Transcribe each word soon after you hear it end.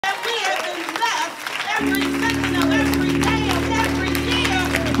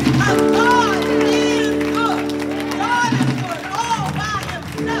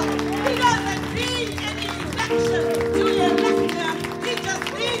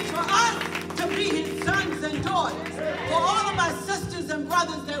for us to be his sons and daughters. For all of my sisters and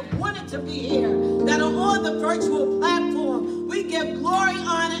brothers that wanted to be here, that are on the virtual platform, we give glory,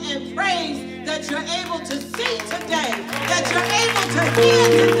 honor, and praise that you're able to see today, that you're able to hear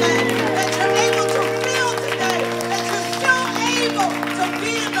today, that you're able to feel today, that you're still able to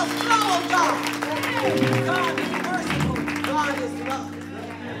be in the flow of God. God is merciful. God is love.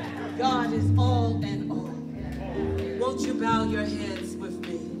 God is all and all. Won't you bow your heads with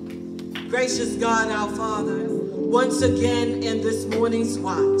me? Gracious God, our Father, once again in this morning's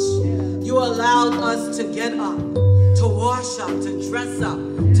watch, you allowed us to get up, to wash up, to dress up,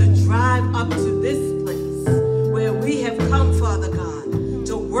 to drive up to this place where we have come, Father God,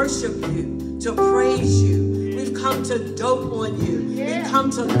 to worship you, to praise you. We've come to dote on you. We've come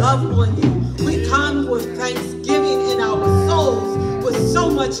to love on you. We come with thanksgiving in our souls, with so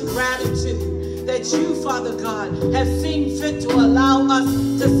much gratitude that you, Father God, have seen fit to allow us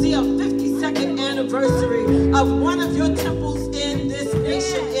to see a 52nd anniversary of one of your temples in this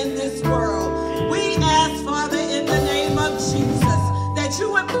nation, in this world. We ask, Father, in the name of Jesus, that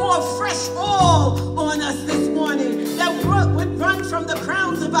you would pour fresh oil on us this morning, that would run from the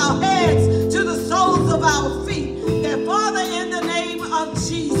crowns of our heads to the soles of our feet. That, Father, in the name of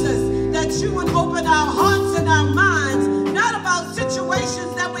Jesus, that you would open our hearts and our minds, not about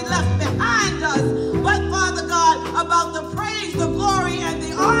situations that we left behind us, but, Father God, about the praise, the glory, and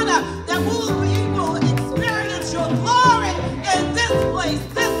the honor that we will experience your glory in this place,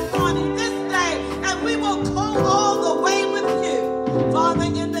 this morning, this day, and we will go all the way with you. Father,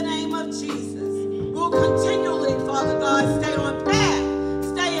 in the name of Jesus, we'll continually, Father God, stay on path,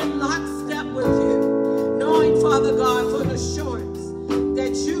 stay in lockstep with you, knowing, Father God, for the assurance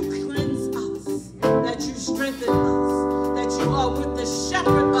that you cleanse us, that you strengthen us, that you are with the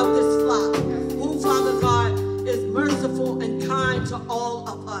shepherd of this flock, who, Father God, is merciful and kind to all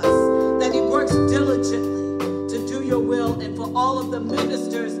of us, that he works diligently to do your will, and for all of the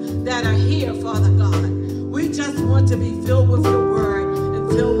ministers that are here, Father God, we just want to be filled with your word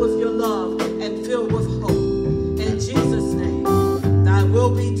and filled with your love and filled with hope. In Jesus' name, thy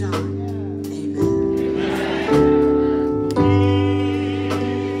will be done.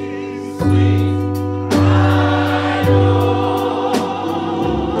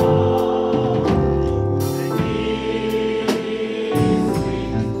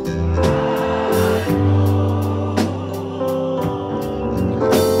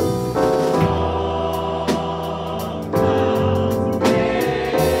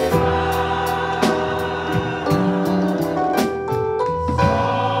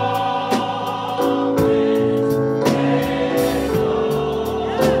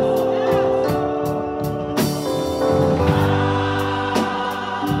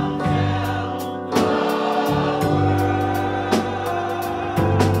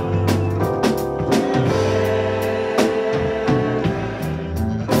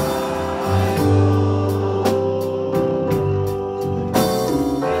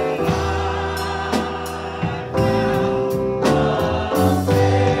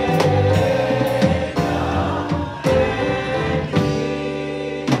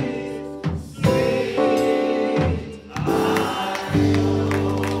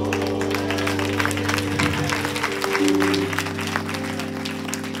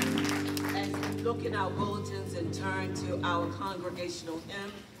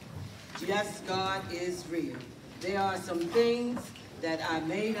 Yes, God is real. There are some things that I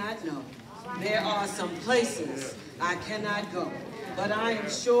may not know. There are some places I cannot go. But I am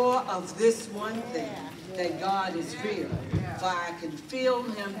sure of this one thing, that God is real, for I can feel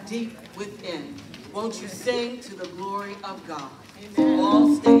him deep within. Won't you sing to the glory of God?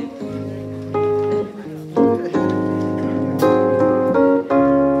 All stand.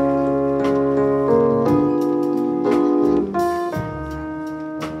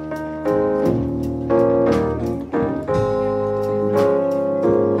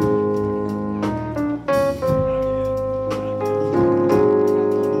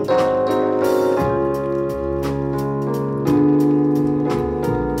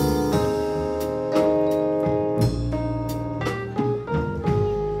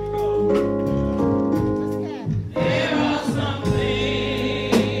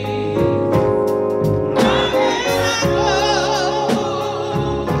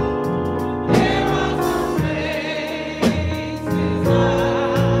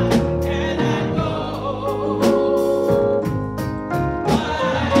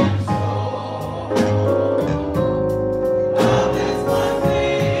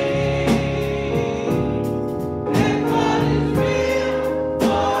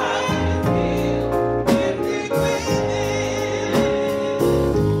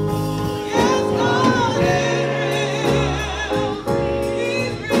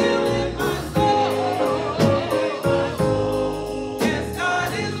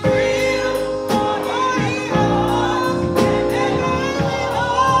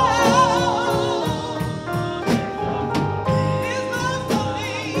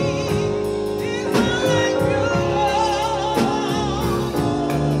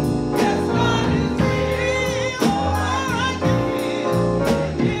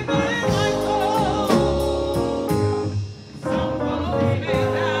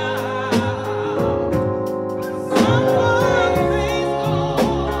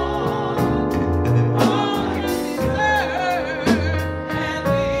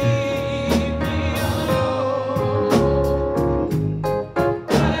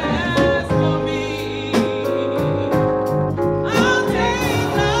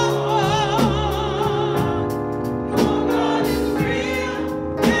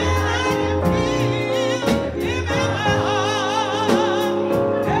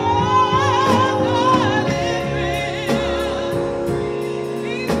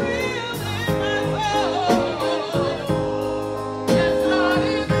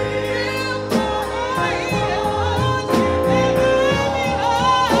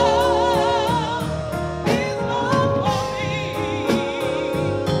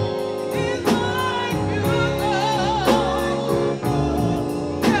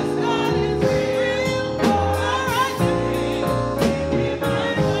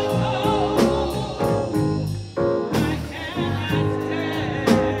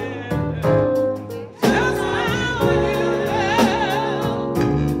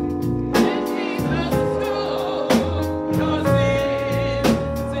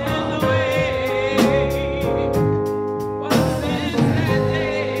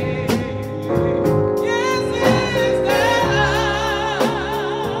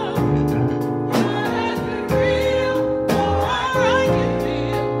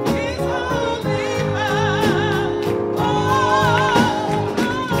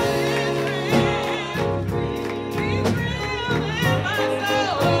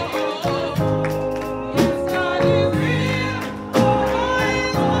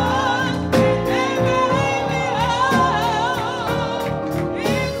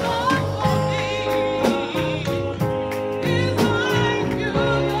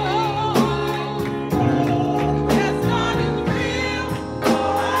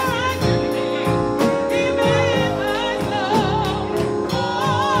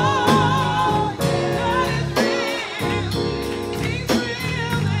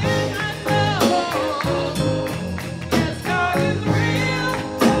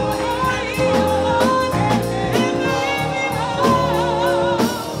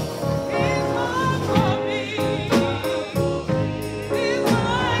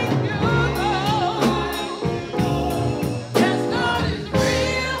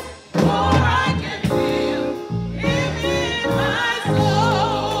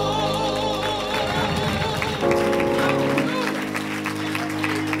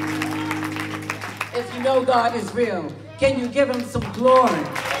 know God is real? Can you give him some glory?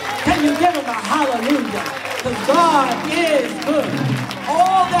 Can you give him a hallelujah? Because God is good.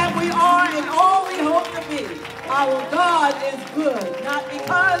 All that we are and all we hope to be, our God is good. Not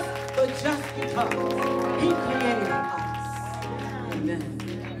because, but just because. He created us. Amen.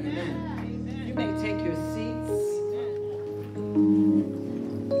 Amen. You may take your seats.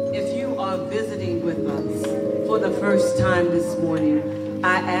 If you are visiting with us for the first time this morning,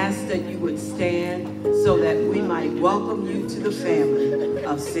 I ask that you would stand so that we might welcome you to the family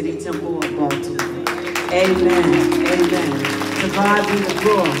of City Temple of Baltimore. Amen. Amen. To God be the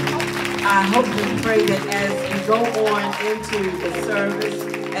glory. I hope and pray that as we go on into the service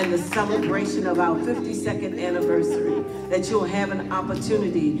and the celebration of our 52nd anniversary, that you'll have an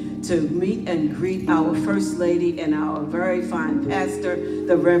opportunity to meet and greet our First Lady and our very fine pastor,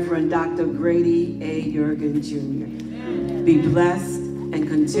 the Reverend Dr. Grady A. Yeargin, Jr. Be blessed and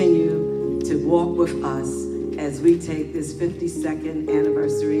continue to walk with us as we take this 52nd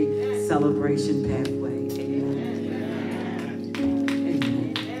anniversary celebration pathway. Amen.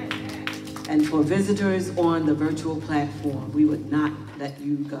 Amen. And for visitors on the virtual platform, we would not let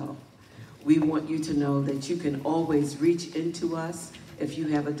you go. We want you to know that you can always reach into us if you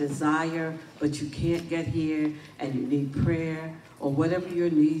have a desire, but you can't get here and you need prayer or whatever your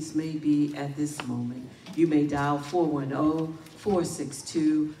needs may be at this moment. You may dial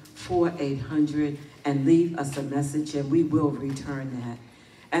 410-462-4800 and leave us a message, and we will return that.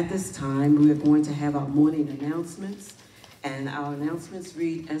 At this time, we are going to have our morning announcements, and our announcements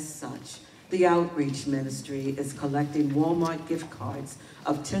read as such. The Outreach Ministry is collecting Walmart gift cards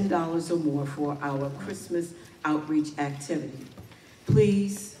of $10 or more for our Christmas outreach activity.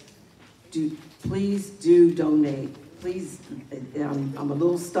 Please do donate. Please, I'm a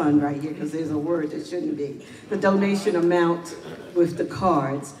little stunned right here because there's a word that shouldn't be. The donation amount with the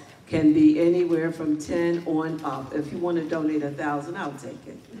cards can be anywhere from 10 on up. If you want to donate 1,000, I'll take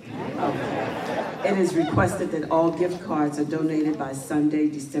it. Okay. It is requested that all gift cards are donated by Sunday,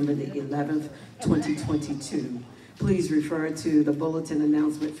 December the 11th, 2022. Please refer to the bulletin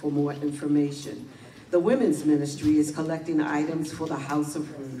announcement for more information. The Women's Ministry is collecting items for the House of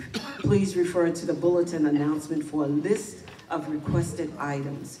Ruth. Please refer to the bulletin announcement for a list of requested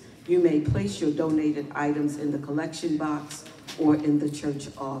items. You may place your donated items in the collection box or in the church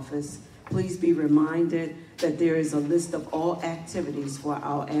office. Please be reminded that there is a list of all activities for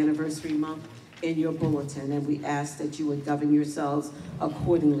our anniversary month in your bulletin, and we ask that you would govern yourselves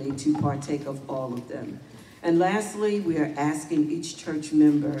accordingly to partake of all of them. And lastly, we are asking each church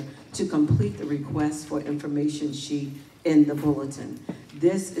member to complete the request for information sheet in the bulletin.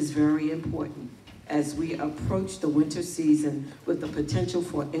 This is very important as we approach the winter season with the potential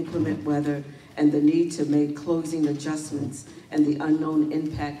for inclement weather and the need to make closing adjustments and the unknown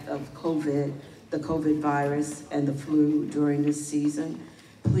impact of the COVID virus and the flu during this season.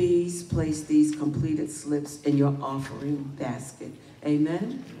 Please place these completed slips in your offering basket.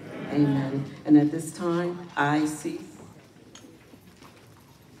 Amen? Amen. And at this time, I see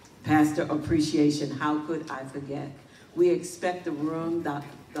Pastor Appreciation. How could I forget? We expect the room, the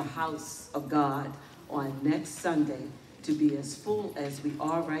house of God, on next Sunday to be as full as we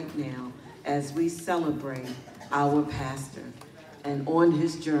are right now as we celebrate our pastor. And on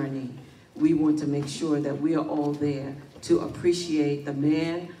his journey, we want to make sure that we are all there to appreciate the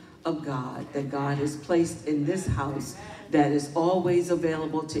man of God that God has placed in this house, that is always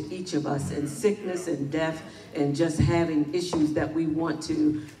available to each of us in sickness and death and just having issues that we want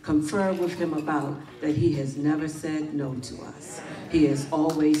to confer with him about, that he has never said no to us. He has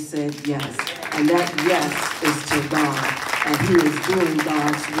always said yes, and that yes is to God, and he is doing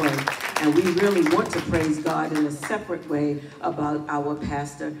God's work. And we really want to praise God in a separate way about our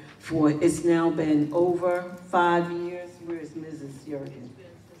pastor, for it's now been over 5 years. Where is Mrs. Yeargin?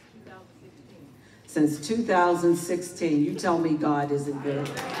 Since 2016. You tell me God isn't good.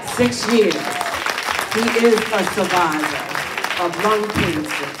 6 years. He is a survivor of lung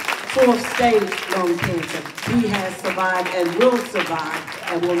cancer, 4th stage lung cancer. He has survived and will survive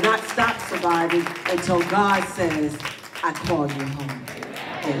and will not stop surviving until God says, I call you home.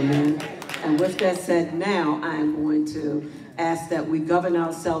 Amen. And with that said, now I am going to ask that we govern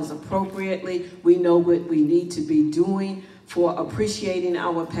ourselves appropriately. We know what we need to be doing for appreciating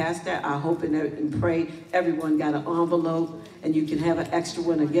our pastor. I hope and pray everyone got an envelope, and you can have an extra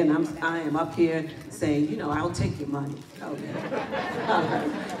one. Again, I am up here saying, you know, I'll take your money. Okay. All right.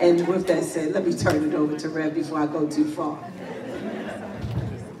 And with that said, let me turn it over to Rev before I go too far.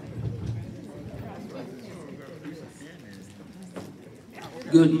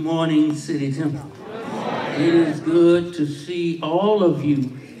 Good morning, City Temple. It is good to see all of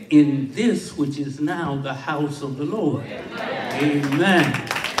you in this which is now the house of the Lord. Amen.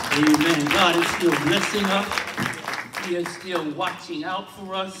 Amen. God is still blessing us. He is still watching out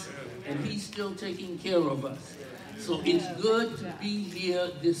for us, and he's still taking care of us. So it's good to be here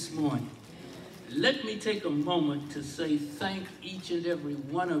this morning. Let me take a moment to say thank each and every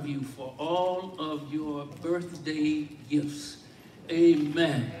one of you for all of your birthday gifts.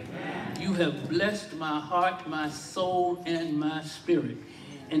 Amen. You have blessed my heart, my soul, and my spirit.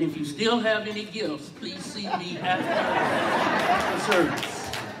 And if you still have any gifts, please see me after the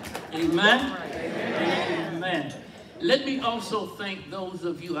service. Amen. Amen. Let me also thank those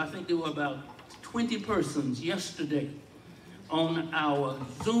of you, I think there were about 20 persons yesterday on our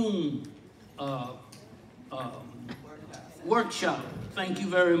Zoom workshop. Thank you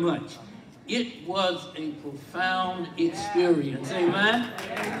very much. It was a profound experience. Amen?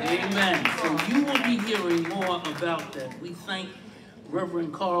 Amen. So you will be hearing more about that. We thank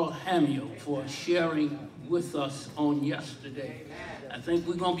Reverend Carl Hamill for sharing with us on yesterday. I think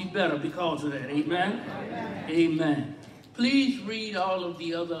we're going to be better because of that. Amen? Amen. Please read all of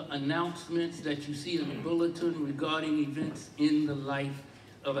the other announcements that you see in the bulletin regarding events in the life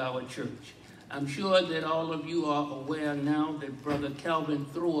of our church. I'm sure that all of you are aware now that Brother Calvin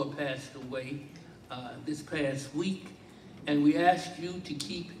Thrower passed away this past week, and we ask you to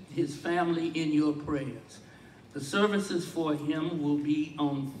keep his family in your prayers. The services for him will be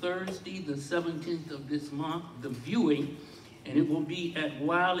on Thursday, the 17th of this month, the viewing, and it will be at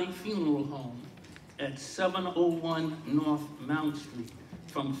Wiley Funeral Home at 701 North Mount Street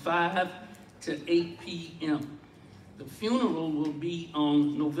from 5 to 8 p.m. The funeral will be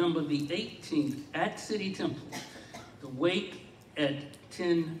on November the 18th at City Temple. The wake at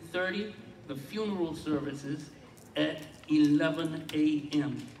 10:30. The funeral services at 11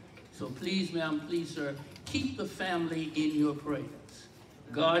 a.m. So please, ma'am, please, sir, keep the family in your prayers.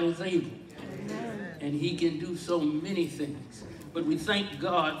 God is able, and he can do so many things. But we thank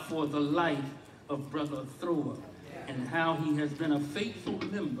God for the life of Brother Thrower and how he has been a faithful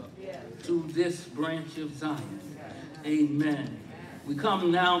member to this branch of Zion. Amen. We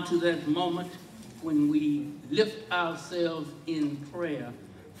come now to that moment when we lift ourselves in prayer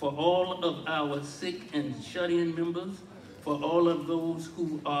for all of our sick and shut-in members, for all of those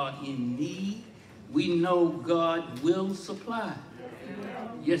who are in need. We know God will supply.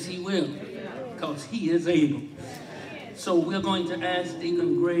 Yes, he will, because he is able. So we're going to ask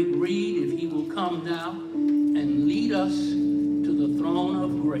Deacon Grady if he will come now and lead us to the throne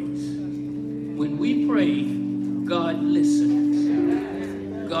of grace. When we pray, God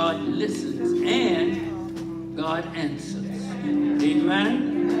listens. God listens and God answers. Amen.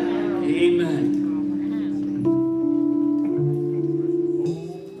 Amen.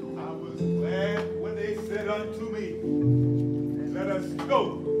 I was glad when they said unto me, let us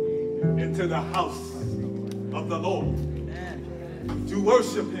go into the house of the Lord to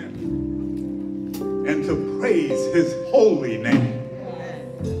worship him and to praise his holy name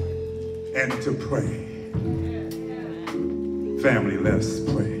and to pray. Family, let's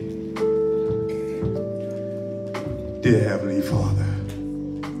pray. Dear Heavenly Father,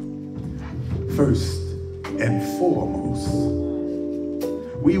 first and foremost,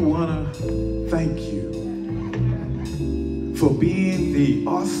 we want to thank you for being the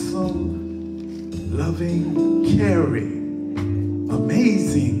awesome, loving, caring,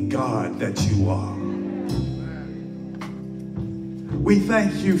 amazing God that you are. We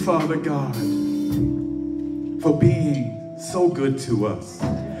thank you, Father God, for being so good to us,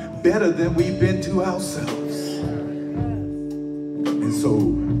 better than we've been to ourselves. And so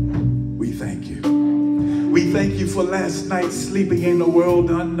we thank you. We thank you for last night sleeping in the world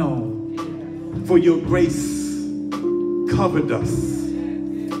unknown, for your grace covered us,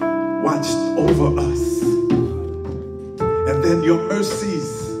 watched over us, and then your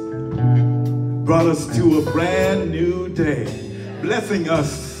mercies brought us to a brand new day, blessing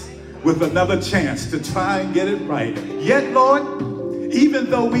us with another chance to try and get it right. Yet, Lord,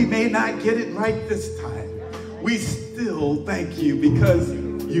 even though we may not get it right this time, we still thank you because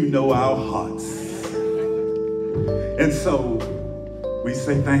you know our hearts. And so we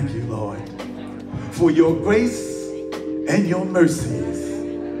say thank you, Lord, for your grace and your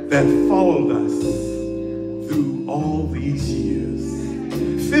mercies that followed us through all these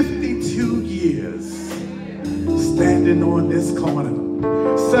years. 52 years standing on this corner,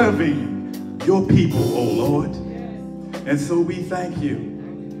 serving your people, oh Lord. And so we thank you.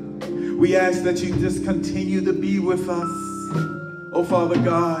 We ask that you just continue to be with us, oh Father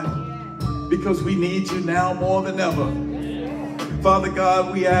God, because we need you now more than ever. Father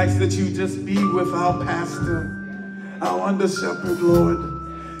God, we ask that you just be with our pastor, our under shepherd, Lord.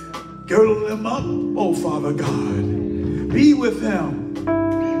 Girdle them up, oh Father God. Be with them.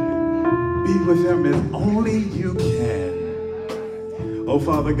 Be with them as only you can. Oh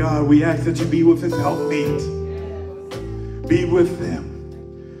Father God, we ask that you be with his helpmate. Be with them.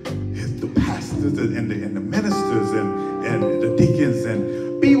 The pastors and the ministers and the deacons,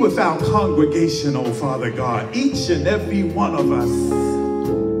 and be with our congregation, oh Father God. Each and every one of us.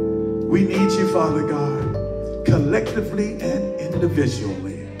 We need you, Father God, collectively and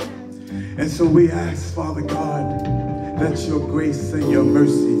individually. And so we ask, Father God, that your grace and your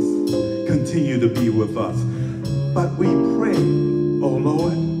mercies continue to be with us. But we pray, oh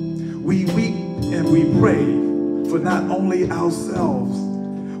Lord, we weep and we pray for not only ourselves,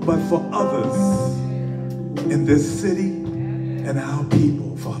 but for others in this city and our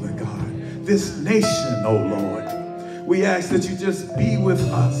people, Father God. This nation, oh Lord. We ask that you just be with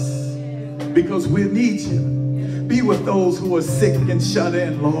us because we need you. Be with those who are sick and shut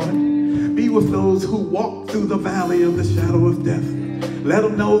in, Lord. Be with those who walk through the valley of the shadow of death. Let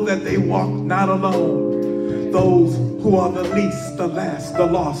them know that they walk not alone. Those who are the least, the last, the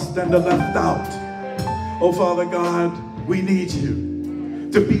lost, and the left out. Oh, Father God, we need you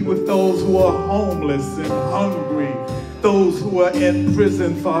to be with those who are homeless and hungry. Those who are in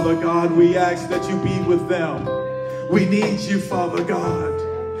prison, Father God, we ask that you be with them. We need you, Father God,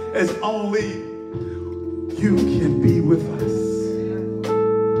 as only you can be with us.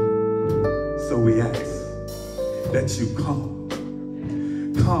 So we ask that you come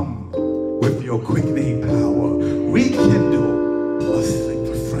with your quickening power. Rekindle a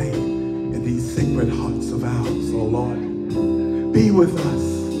sacred flame in these sacred hearts of ours, oh Lord. Be with us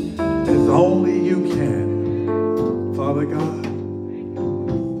as only you can. Father God,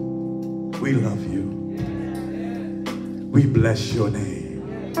 we love you. We bless your name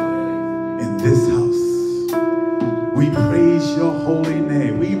in this house. We praise your holy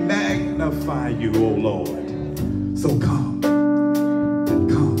name. We magnify you, O Lord. So come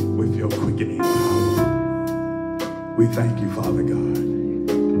with your quickening power. We thank you, Father God.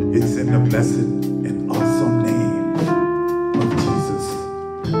 It's in the blessed and awesome name of Jesus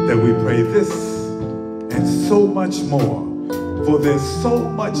that we pray this and so much more. For there's so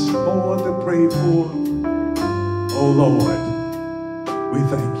much more to pray for. Oh Lord, we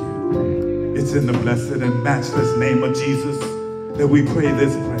thank you. It's in the blessed and matchless name of Jesus that we pray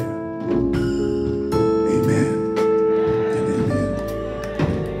this prayer. Amen and amen.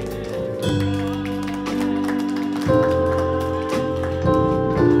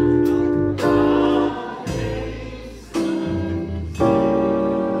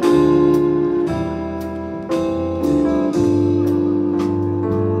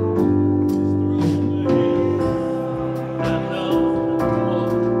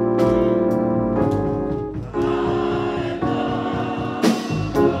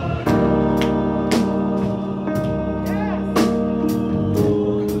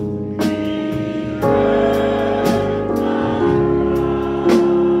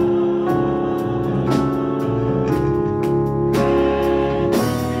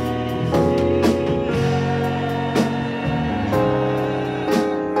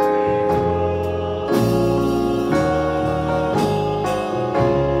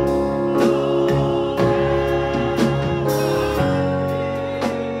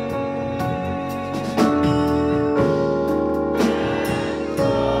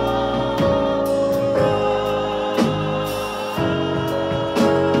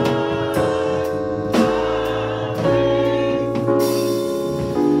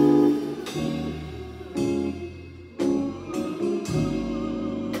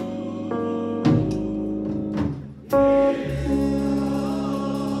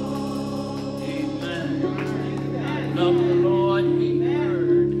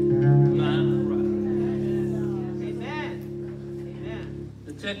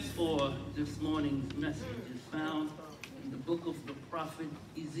 This morning's message is found in the book of the prophet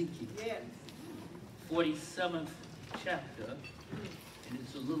Ezekiel, 47th chapter, and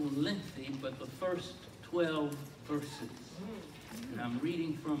it's a little lengthy, but the first 12 verses. And I'm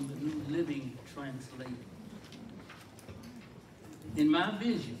reading from the New Living Translation. In my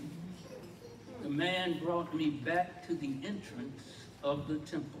vision, the man brought me back to the entrance of the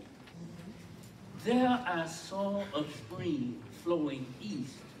temple. There I saw a stream flowing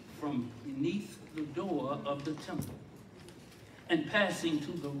east from beneath the door of the temple and passing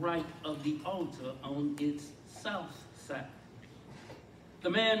to the right of the altar on its south side.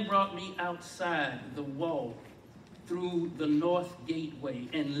 The man brought me outside the wall through the north gateway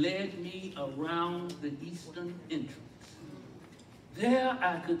and led me around the eastern entrance. There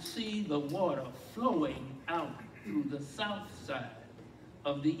I could see the water flowing out through the south side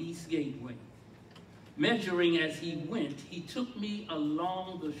of the east gateway. Measuring as he went, he took me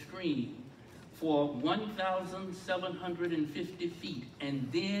along the stream for 1,750 feet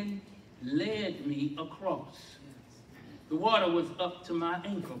and then led me across. The water was up to my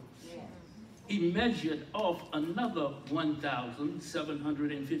ankles. He measured off another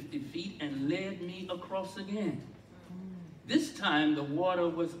 1,750 feet and led me across again. This time the water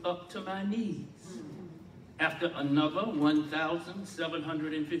was up to my knees. After another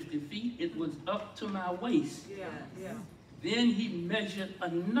 1,750 feet, it was up to my waist. Then he measured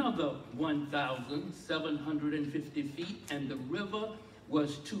another 1,750 feet, and the river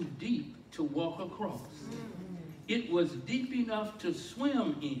was too deep to walk across. It was deep enough to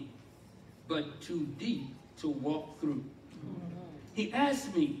swim in, but too deep to walk through. He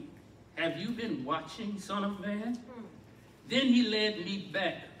asked me, "Have you been watching, Son of Man?" Then he led me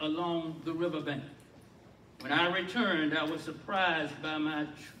back along the riverbank. When I returned, I was surprised by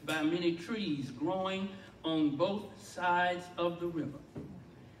many trees growing on both sides of the river.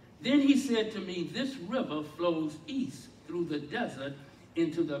 Then he said to me, "This river flows east through the desert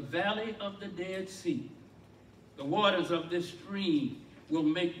into the valley of the Dead Sea. The waters of this stream will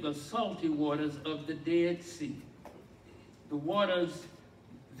make the salty waters of the Dead Sea. The waters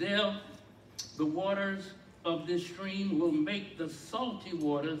of this stream will make the salty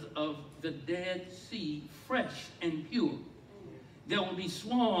waters of the Dead Sea fresh and pure. There will be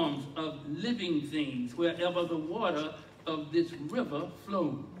swarms of living things wherever the water of this river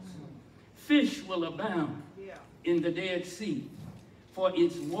flows. Fish will abound in the Dead Sea, for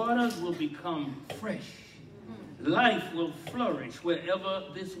its waters will become fresh. Life will flourish wherever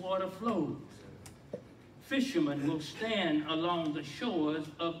this water flows. Fishermen will stand along the shores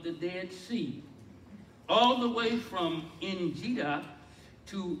of the Dead Sea. All the way from Engedi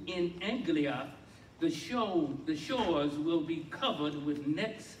to Englia, the shores will be covered with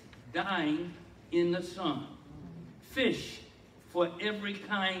nets dying in the sun. Fish for every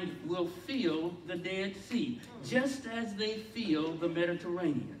kind will fill the Dead Sea, just as they fill the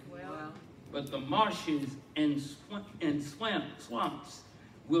Mediterranean. But the marshes and swamps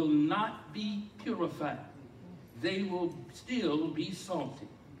will not be purified. They will still be salty.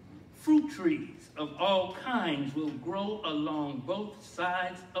 Fruit trees of all kinds will grow along both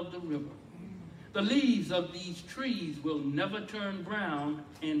sides of the river. The leaves of these trees will never turn brown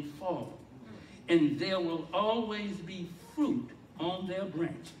and fall, and there will always be fruit on their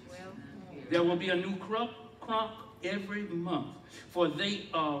branches. There will be a new crop every month, for they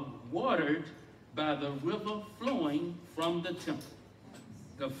are watered by the river flowing from the temple.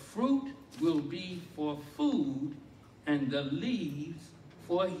 The fruit will be for food, and the leaves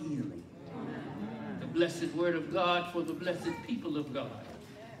for healing." The blessed word of God for the blessed people of God.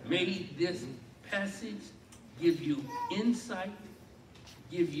 May this passage give you insight,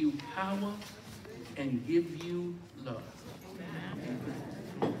 give you power, and give you love.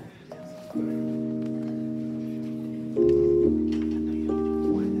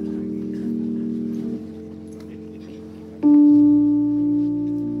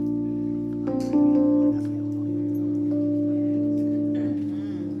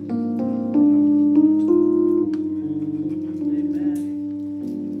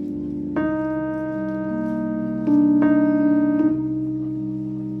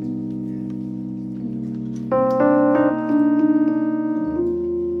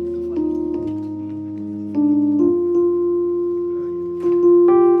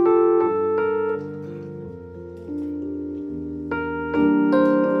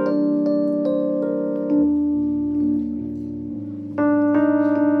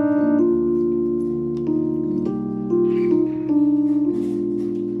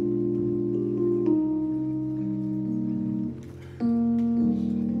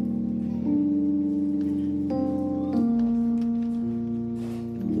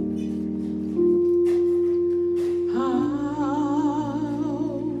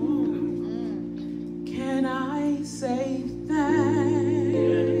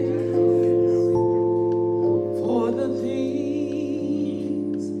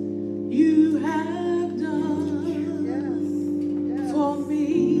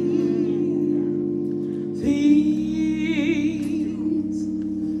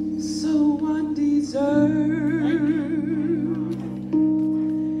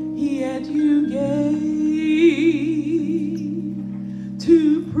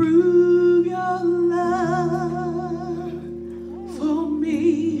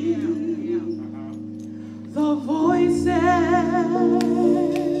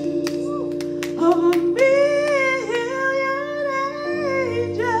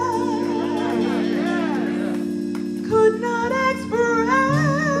 Could not express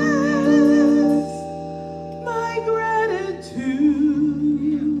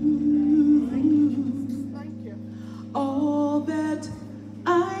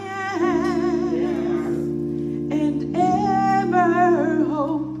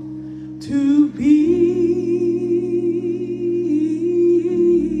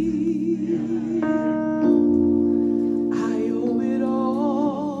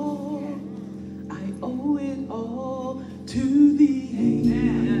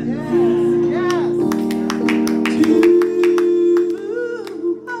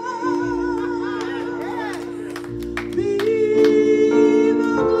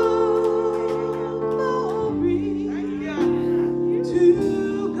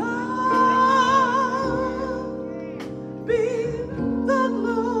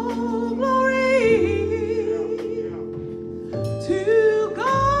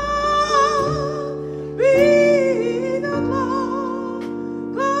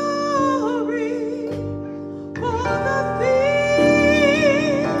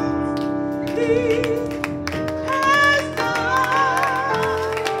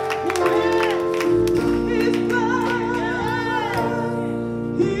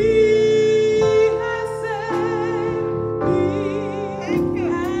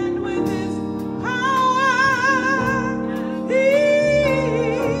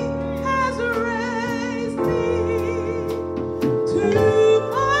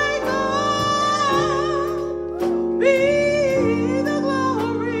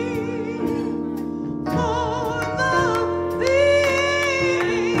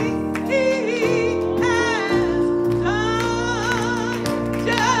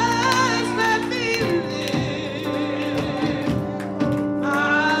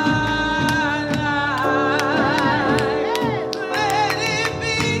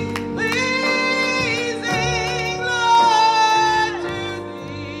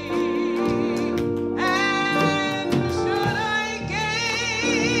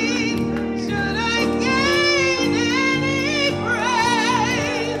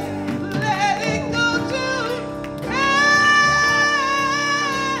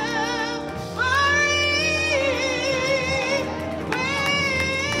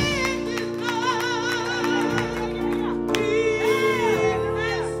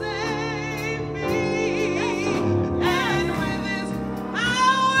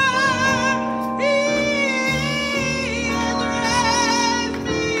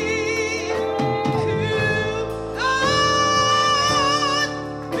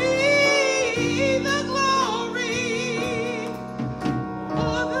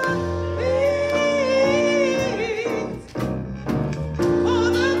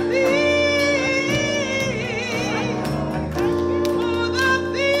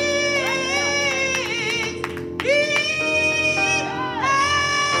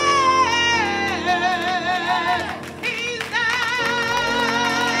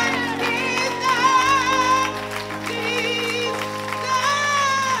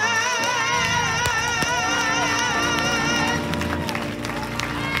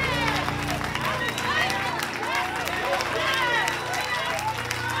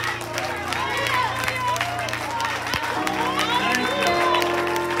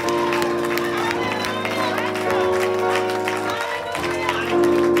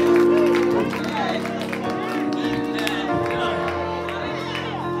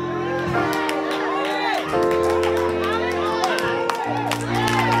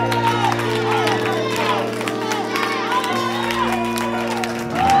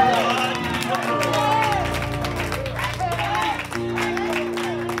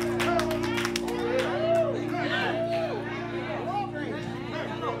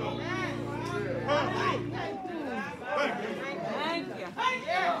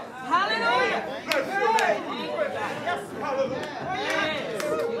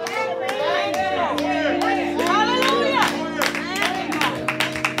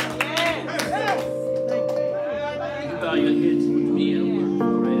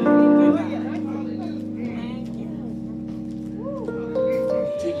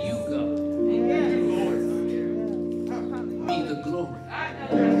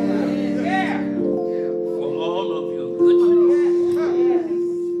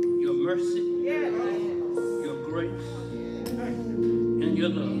and your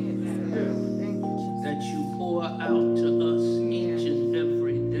love that you pour out to us each and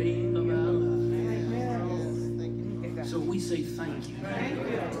every day of our lives. So we say thank you.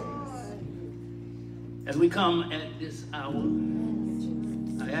 As we come at this hour,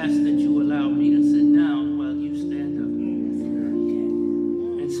 I ask that you allow me to sit down while you stand up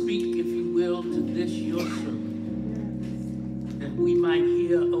and speak, if you will, to this your servant, that we might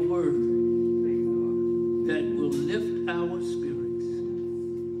hear a word that will lift our spirits,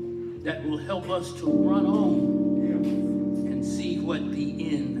 that will help us to run on and see what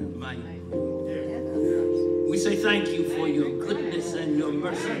the end might be. We say thank you for your goodness and your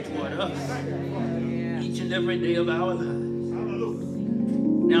mercy toward us each and every day of our lives.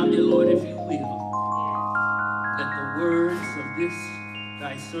 Now, dear Lord, if you will, let the words of this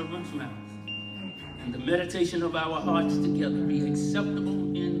thy servant's mouth and the meditation of our hearts together be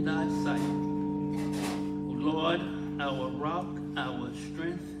acceptable in thy sight. O Lord, our rock, our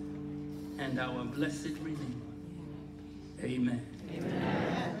strength, and our blessed Redeemer. Amen.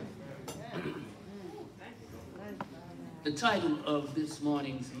 Amen. The title of this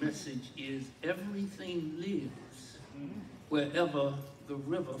morning's message is Everything Lives Wherever the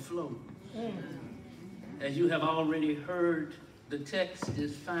River Flows. As you have already heard, the text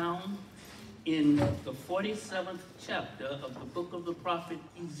is found in the 47th chapter of the book of the prophet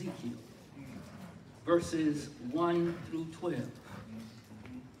Ezekiel, verses 1 through 12.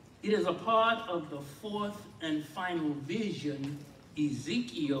 It is a part of the fourth and final vision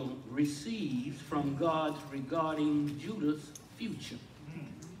Ezekiel receives from God regarding Judah's future.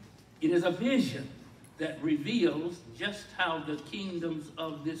 It is a vision that reveals just how the kingdoms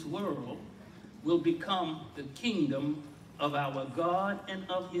of this world will become the kingdom of our God and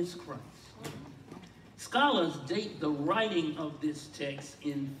of his Christ. Scholars date the writing of this text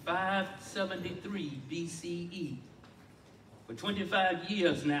in 573 BCE. For 25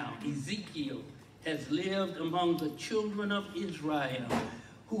 years now, Ezekiel has lived among the children of Israel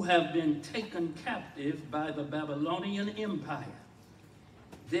who have been taken captive by the Babylonian Empire.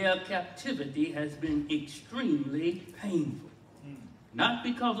 Their captivity has been extremely painful, not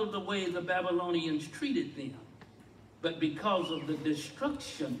because of the way the Babylonians treated them, but because of the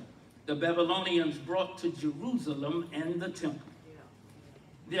destruction the Babylonians brought to Jerusalem and the temple.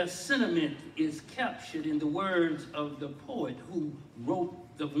 Their sentiment is captured in the words of the poet who wrote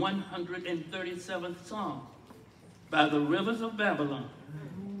the 137th Psalm. By the rivers of Babylon,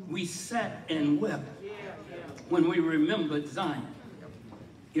 we sat and wept when we remembered Zion.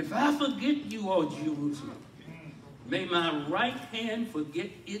 If I forget you, O Jerusalem, may my right hand forget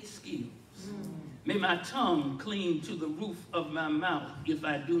its skills. May my tongue cling to the roof of my mouth if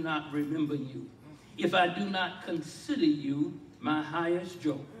I do not remember you, if I do not consider you my highest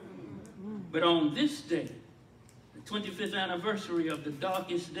joy. But on this day, the 25th anniversary of the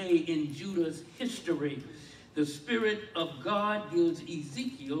darkest day in Judah's history, the Spirit of God gives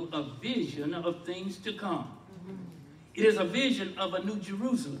Ezekiel a vision of things to come. It is a vision of a new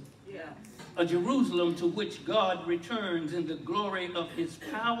Jerusalem, a Jerusalem to which God returns in the glory of his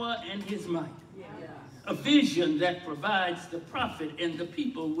power and his might. A vision that provides the prophet and the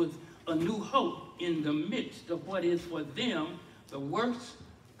people with a new hope in the midst of what is for them the worst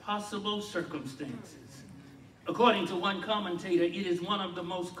possible circumstances. According to one commentator, it is one of the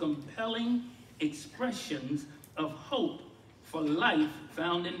most compelling expressions of hope for life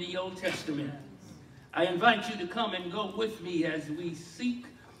found in the Old Testament. I invite you to come and go with me as we seek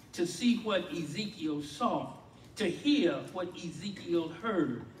to see what Ezekiel saw, to hear what Ezekiel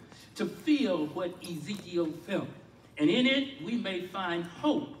heard, to feel what Ezekiel felt. And in it, we may find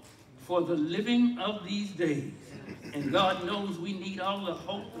hope for the living of these days. And God knows we need all the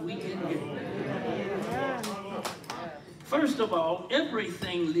hope we can get. First of all,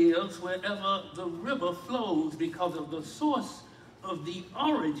 everything lives wherever the river flows because of the source of the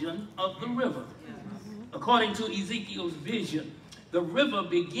origin of the river. According to Ezekiel's vision, the river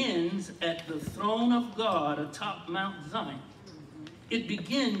begins at the throne of God atop Mount Zion. It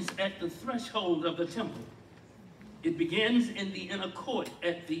begins at the threshold of the temple. It begins in the inner court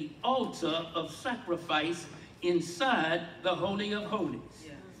at the altar of sacrifice inside the Holy of Holies.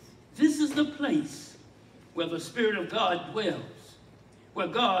 This is the place where the Spirit of God dwells, where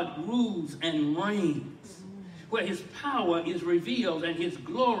God rules and reigns, where his power is revealed and his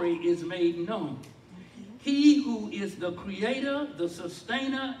glory is made known. He who is the creator, the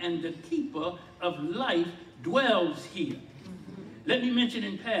sustainer, and the keeper of life dwells here. Let me mention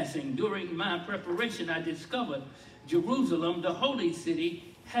in passing, during my preparation, I discovered Jerusalem, the holy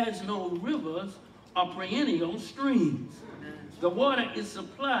city, has no rivers or perennial streams. The water is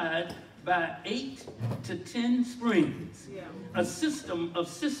supplied by 8 to 10 springs, a system of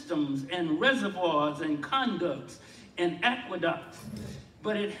systems and reservoirs and conducts and aqueducts,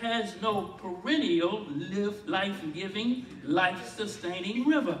 but it has no perennial life-giving, life-sustaining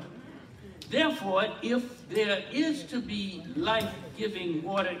river. Therefore, if there is to be life-giving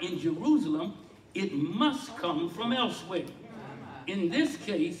water in Jerusalem, it must come from elsewhere. In this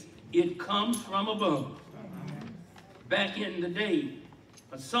case, it comes from above. Back in the day,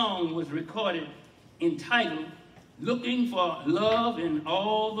 a song was recorded entitled, "Looking for Love in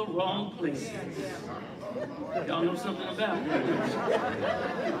All the Wrong Places." Y'all know something about that?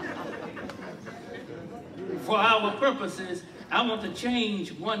 For our purposes, I want to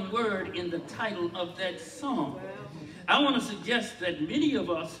change one word in the title of that song. I want to suggest that many of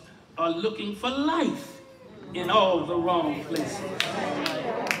us are looking for life in all the wrong places.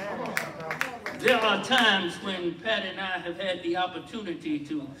 There are times when Pat and I have had the opportunity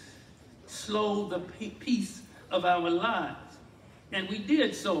to slow the pace of our lives. And we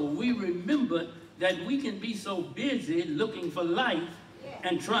did so. We remembered that we can be so busy looking for life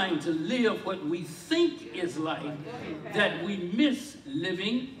and trying to live what we think is life that we miss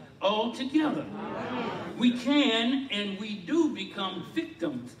living altogether. We can and we do become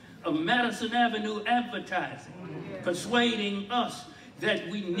victims of Madison Avenue advertising, persuading us that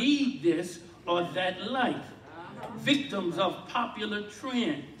we need this or that life. Victims of popular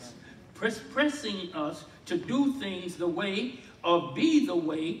trends, pressing us to do things the way or be the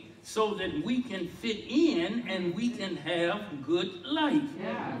way so that we can fit in and we can have good life.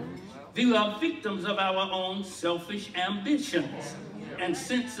 We are victims of our own selfish ambitions and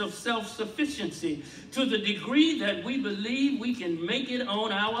sense of self-sufficiency to the degree that we believe we can make it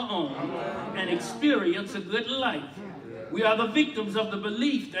on our own and experience a good life. We are the victims of the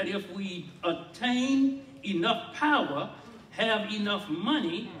belief that if we attain enough power, have enough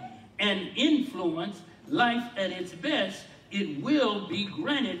money, and influence life at its best, it will be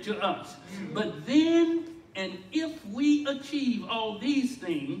granted to us. But then, and if we achieve all these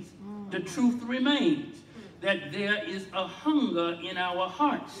things, the truth remains that there is a hunger in our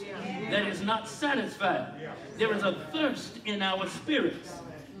hearts that is not satisfied. There is a thirst in our spirits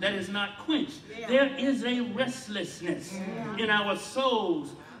that is not quenched. There is a restlessness in our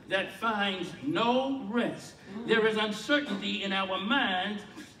souls that finds no rest. There is uncertainty in our minds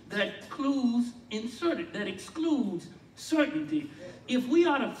that excludes certainty. If we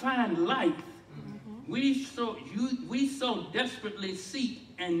are to find life, we so desperately seek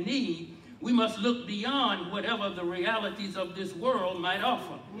and need, we must look beyond whatever the realities of this world might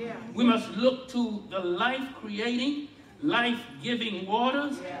offer. We must look to the life-creating, life-giving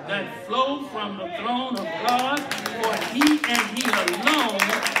waters that flow from the throne of God, for He and He alone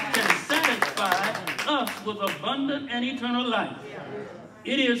can satisfy us with abundant and eternal life.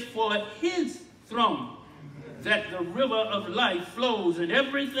 It is for His throne that the river of life flows, and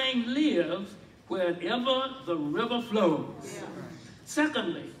everything lives wherever the river flows.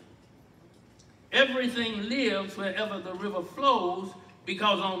 Secondly, everything lives wherever the river flows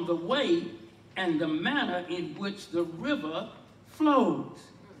because on the way and the manner in which the river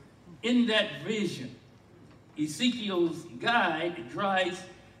flows. In that vision, Ezekiel's guide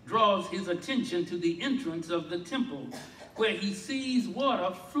draws his attention to the entrance of the temple, where he sees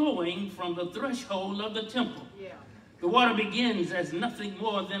water flowing from the threshold of the temple. The water begins as nothing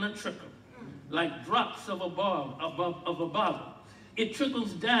more than a trickle, like drops of a bottle. It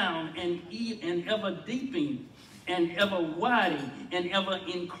trickles down and ever deepening and ever widening and ever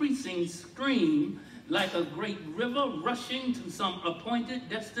increasing stream like a great river rushing to some appointed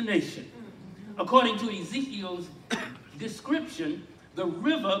destination. According to Ezekiel's description, the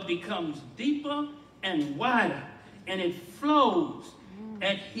river becomes deeper and wider, and it flows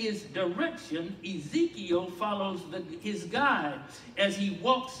at his direction. Ezekiel follows his guide as he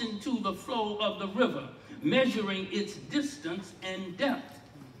walks into the flow of the river, measuring its distance and depth.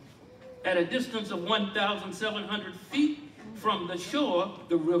 At a distance of 1,700 feet from the shore,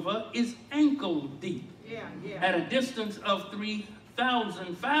 the river is ankle deep. At a distance of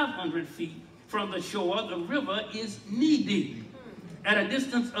 3,500 feet from the shore, the river is knee deep. At a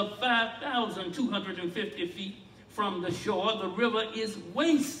distance of 5,250 feet from the shore, the river is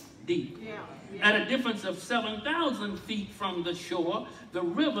waist deep. At a difference of 7,000 feet from the shore, the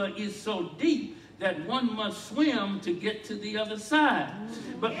river is so deep that one must swim to get to the other side.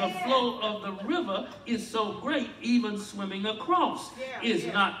 But the flow of the river is so great, even swimming across is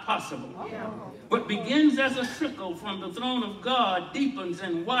not possible. What begins as a trickle from the throne of God deepens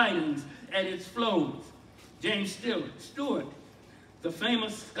and widens at its flows. James Stewart, the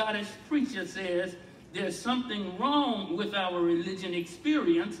famous Scottish preacher, says, there's something wrong with our religion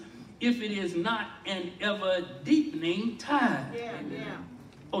experience if it is not an ever-deepening tide.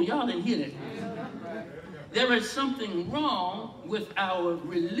 Oh, y'all didn't hear that. There is something wrong with our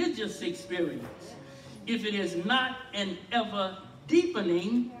religious experience if it is not an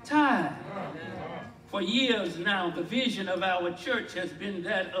ever-deepening tide. For years now, the vision of our church has been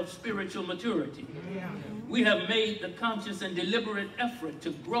that of spiritual maturity. We have made the conscious and deliberate effort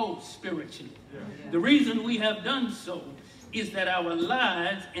to grow spiritually. The reason we have done so is that our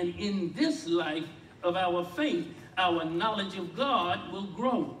lives, and in this life of our faith, our knowledge of God will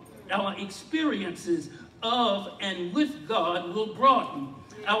grow. Our experiences of and with God will broaden.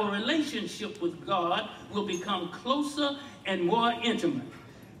 Our relationship with God will become closer and more intimate.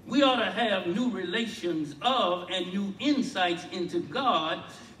 We ought to have new relations of and new insights into God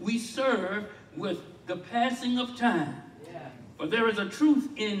we serve with the passing of time. For there is a truth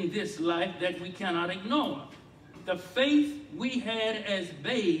in this life that we cannot ignore. The faith we had as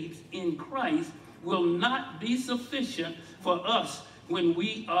babes in Christ will not be sufficient for us when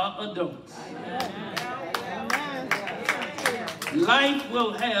we are adults. Life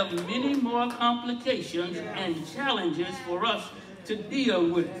will have many more complications and challenges for us to deal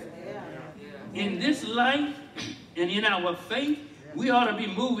with. In this life and in our faith, we ought to be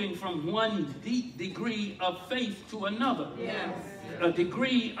moving from one deep degree of faith to another, a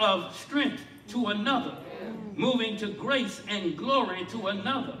degree of strength to another, moving to grace and glory to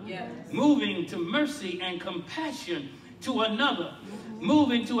another, moving to mercy and compassion to another,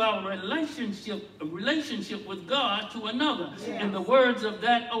 moving to our relationship with God to another. In the words of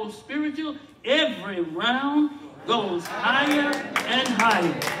that old spiritual, every round goes higher and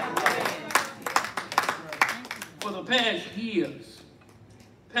higher. For the past years,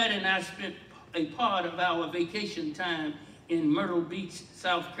 Pat and I spent a part of our vacation time in Myrtle Beach,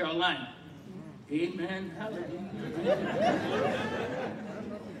 South Carolina. Amen. Hallelujah.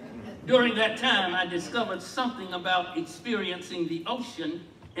 During that time, I discovered something about experiencing the ocean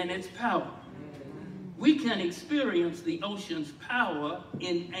and its power. We can experience the ocean's power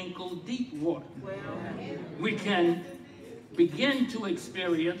in ankle-deep water. We can begin to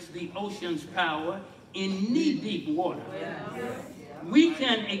experience the ocean's power in knee-deep water. We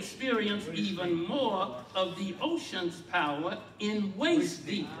can experience even more of the ocean's power in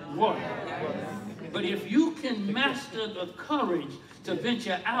waist-deep water. But if you can master the courage to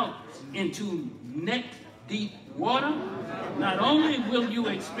venture out into neck-deep water, not only will you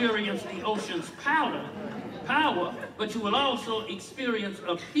experience the ocean's power, but you will also experience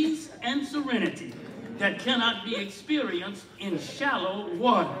a peace and serenity that cannot be experienced in shallow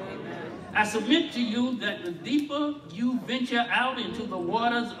water. I submit to you that the deeper you venture out into the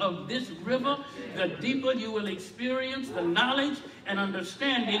waters of this river, the deeper you will experience the knowledge and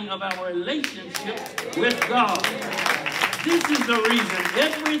understanding of our relationship with God. This is the reason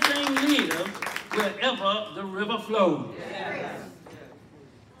everything lives wherever the river flows.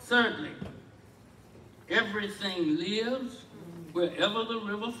 Thirdly, everything lives wherever the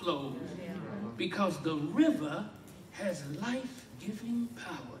river flows because the river has life-giving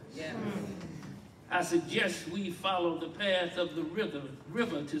power. I suggest we follow the path of the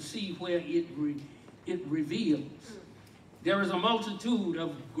river to see where it reveals. There is a multitude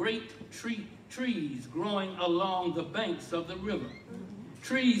of great trees growing along the banks of the river.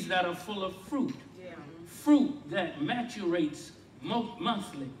 Trees that are full of fruit. Fruit that maturates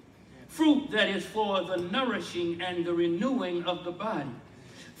monthly. Fruit that is for the nourishing and the renewing of the body.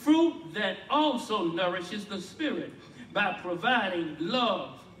 Fruit that also nourishes the spirit by providing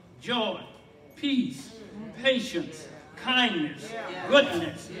love, joy, peace, patience, kindness,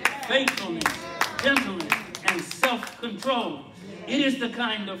 goodness, faithfulness, gentleness, and self-control. It is the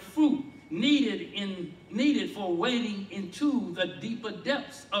kind of fruit needed for wading into the deeper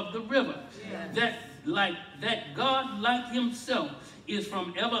depths of the river. That God, like himself, is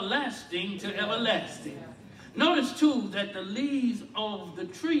from everlasting to everlasting. Notice too that the leaves of the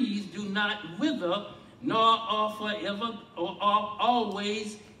trees do not wither, nor are forever or are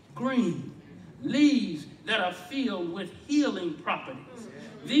always green. Leaves that are filled with healing properties.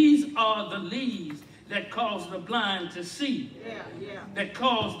 These are the leaves that cause the blind to see, that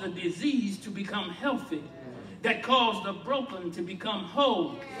cause the diseased to become healthy, that cause the broken to become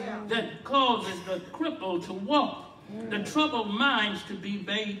whole, that causes the crippled to walk, the troubled minds to be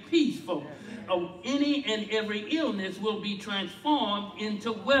made peaceful. Any and every illness will be transformed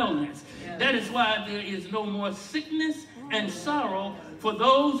into wellness. That is why there is no more sickness and sorrow for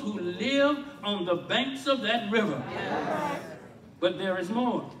those who live on the banks of that river. But there is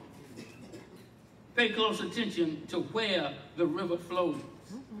more. Pay close attention to where the river flows.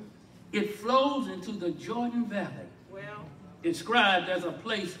 It flows into the Jordan Valley, described as a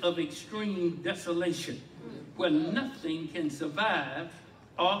place of extreme desolation, where nothing can survive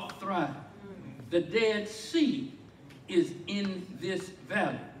or thrive. The Dead Sea is in this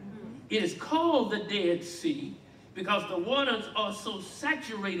valley. It is called the Dead Sea because the waters are so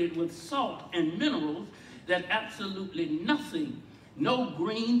saturated with salt and minerals that absolutely nothing, no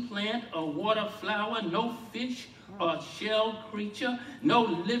green plant or water flower, no fish or shell creature, no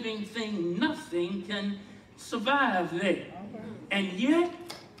living thing, nothing can survive there. And yet,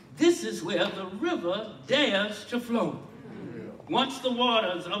 this is where the river dares to flow. Once the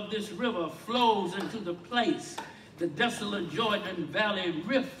waters of this river flows into the place, the desolate Jordan Valley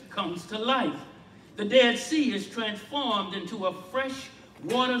rift comes to life. The Dead Sea is transformed into a fresh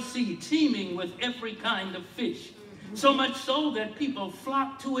water sea teeming with every kind of fish, so much so that people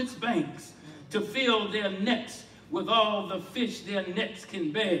flock to its banks to fill their nets with all the fish their nets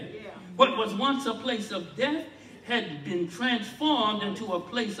can bear. What was once a place of death had been transformed into a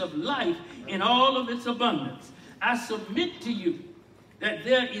place of life in all of its abundance. I submit to you that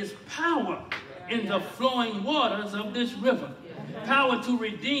there is power in the flowing waters of this river, power to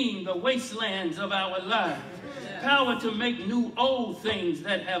redeem the wastelands of our lives, power to make new old things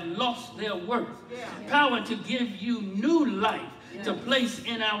that have lost their worth, power to give you new life to place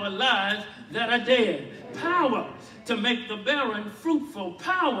in our lives that are dead, power to make the barren fruitful,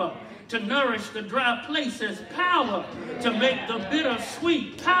 power to nourish the dry places, power to make the bitter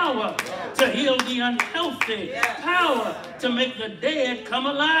sweet, power to heal the unhealthy, power to make the dead come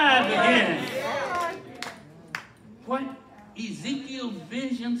alive again. What Ezekiel's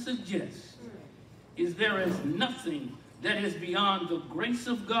vision suggests is there is nothing that is beyond the grace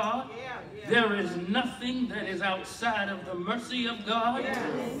of God. There is nothing that is outside of the mercy of God.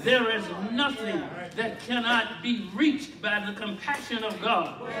 There is nothing that cannot be reached by the compassion of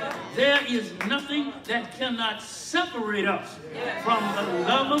God. There is nothing that cannot separate us from the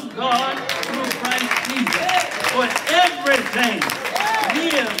love of God through Christ Jesus. For everything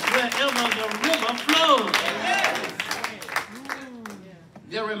lives wherever the river flows.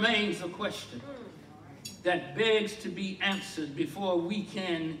 There remains a question that begs to be answered before we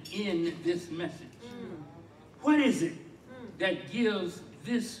can end this message. What is it that gives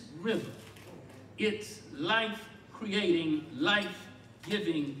this river its life-creating,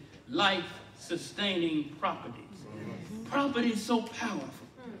 life-giving, life-sustaining properties? Properties so powerful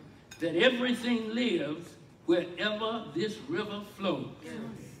that everything lives wherever this river flows.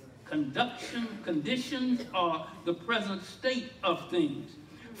 Conditions are the present state of things.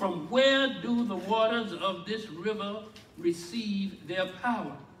 From where do the waters of this river receive their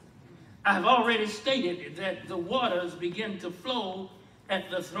power? I've already stated that the waters begin to flow at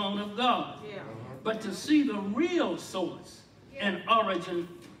the throne of God. But to see the real source and origin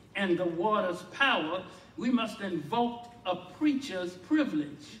and the water's power, we must invoke a preacher's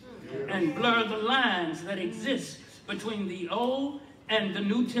privilege and blur the lines that exist between the old and the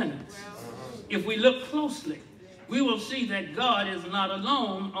new tenants. If we look closely, we will see that God is not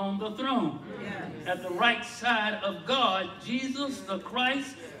alone on the throne. At the right side of God, Jesus the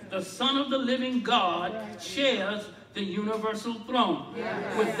Christ, the Son of the living God, shares the universal throne.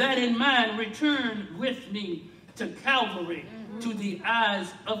 With that in mind, return with me to Calvary, to the eyes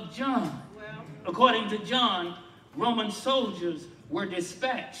of John. According to John, Roman soldiers were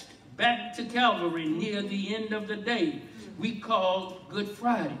dispatched back to Calvary near the end of the day we call Good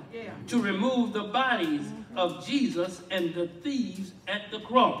Friday, to remove the bodies of Jesus and the thieves at the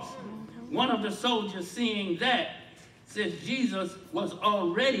cross. One of the soldiers, seeing that, says Jesus was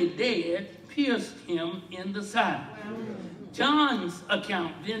already dead, pierced him in the side. John's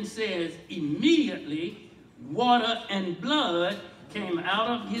account then says, immediately water and blood came out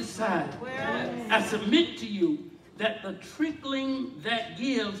of his side. I submit to you that the trickling that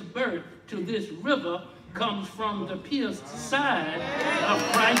gives birth to this river comes from the pierced side of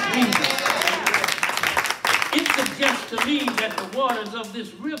Christ Jesus. It suggests to me that the waters of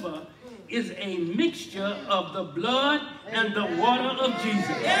this river is a mixture of the blood and the water of Jesus.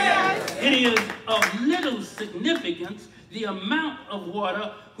 It is of little significance the amount of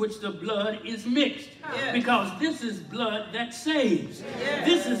water which the blood is mixed, because this is blood that saves.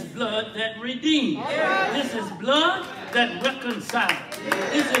 This is blood that redeems. This is blood that reconciles.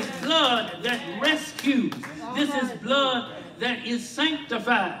 This is blood that rescues. This is blood that is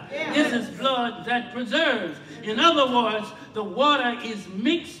sanctified. This is blood that preserves. In other words, the water is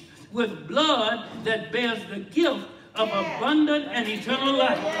mixed with blood that bears the gift of abundant and eternal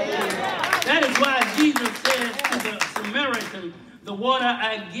life. That is why Jesus says to the Samaritan, the water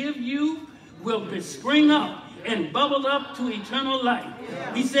I give you will spring up and bubble up to eternal life.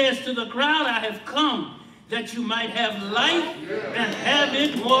 He says to the crowd, I have come that you might have life and have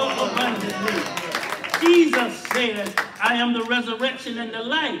it more abundantly. Jesus says, I am the resurrection and the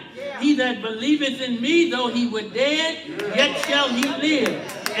life. He that believeth in me, though he were dead, yet shall he live.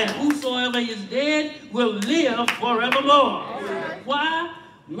 And whosoever is dead will live forevermore. Why?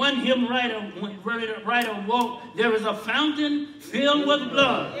 One hymn writer wrote, there is a fountain filled with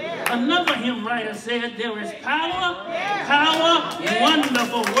blood. Another hymn writer said, there is power,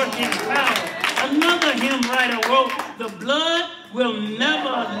 wonderful working power. Another hymn writer wrote, the blood will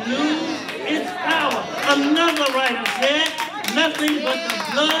never lose its power. Another writer said, nothing but the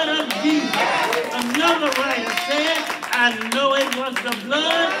blood of Jesus. Another writer said, I know it was the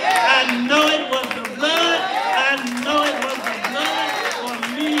blood. I know it was the blood. I know it was the blood for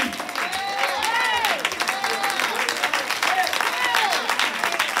me.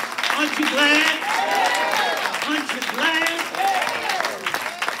 Aren't you glad? Aren't you glad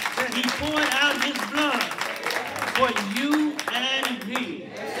that he poured out his blood for you and me?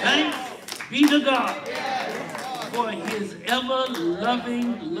 Thanks be to God for his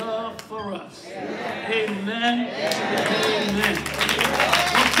ever-loving love for us. Amen. Amen.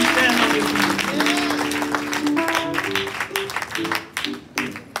 Won't you stand on your feet?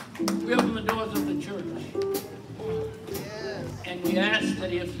 We open the doors of the church. And we ask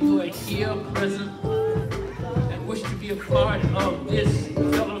that if you are here present and wish to be a part of this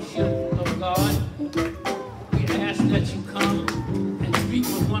fellowship of God, we ask that you come and speak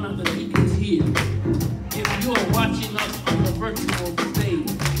with one of the deacons here. If you are watching us on the virtual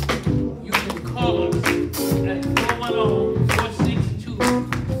stage, you can call us at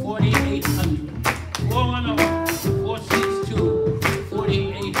 410-462-4800.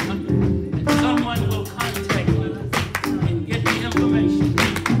 410-462-4800. And someone will contact you and get the information,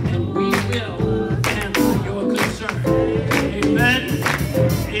 and we will answer your concern. Amen.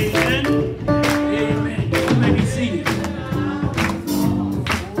 Amen. Amen. You may be seated.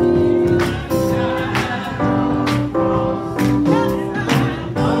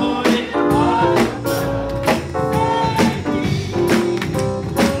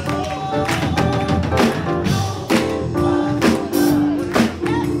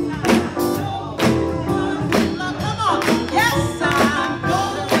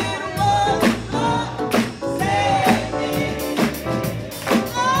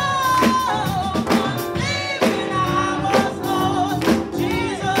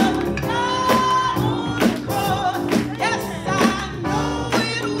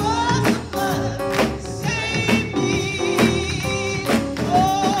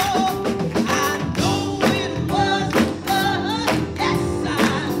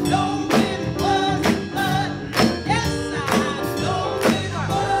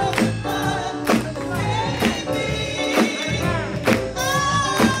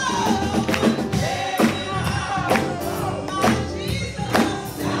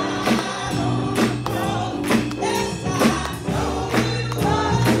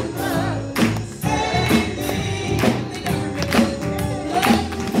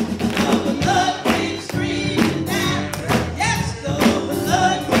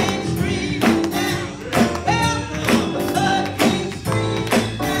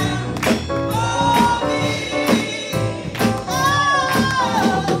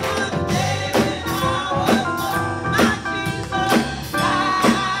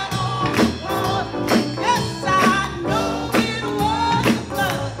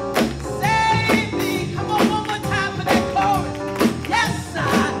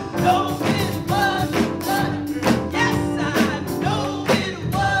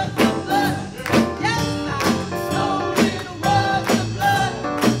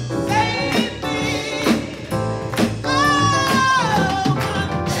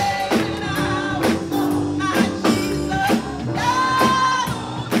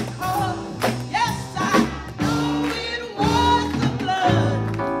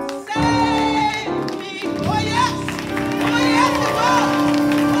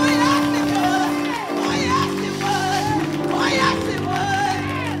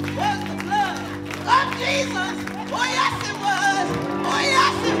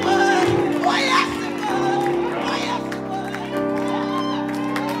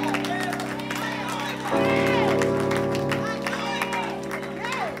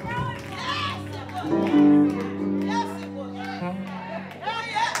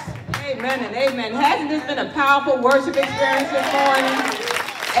 Amen and amen. Hasn't this been a powerful worship experience this morning?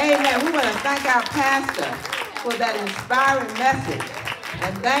 Amen. We want to thank our pastor for that inspiring message.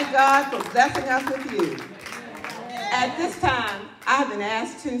 And thank God for blessing us with you. At this time, I've been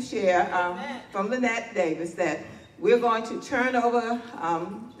asked to share from Lynette Davis that we're going to turn over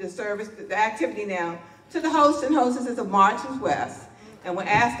the service, the activity now, to the hosts and hostesses of Marches West. And we're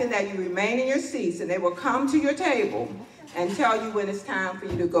asking that you remain in your seats, and they will come to your table and tell you when it's time for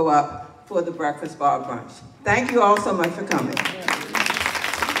you to go up for the breakfast bar brunch. Thank you all so much for coming.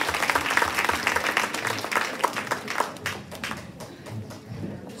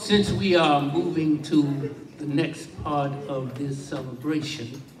 Since we are moving to the next part of this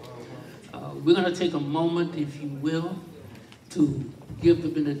celebration, we're going to take a moment, if you will, to give the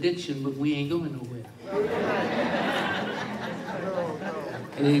benediction, but we ain't going nowhere.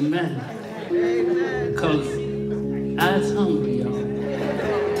 Amen. Because I's hungry, y'all.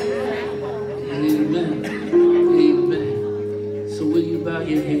 Amen. Amen. So will you bow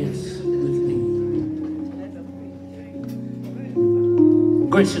your heads with me?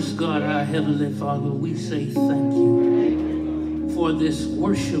 Gracious God, our Heavenly Father, we say thank you for this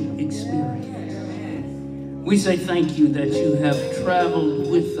worship experience. We say thank you that you have traveled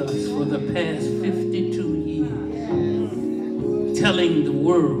with us for the past 52 years, telling the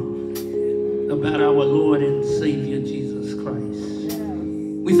world about our Lord and Savior, Jesus Christ.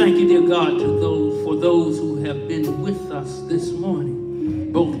 We thank you, dear God, for those who have been with us this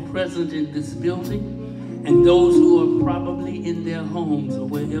morning, both present in this building and those who are probably in their homes or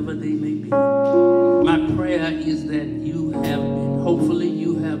wherever they may be. My prayer is that hopefully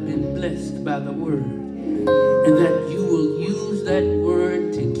you have been blessed by the word, and that you will use that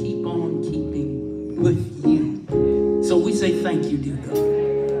word to keep on keeping with you. So we say thank you, dear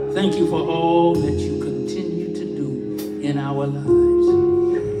God. Thank you for all that you continue to do in our lives.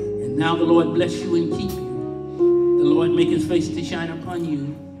 And now the Lord bless you and keep you. The Lord make his face to shine upon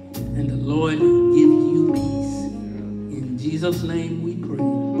you, and the Lord give you peace. In Jesus' name we pray.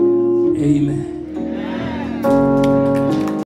 Amen.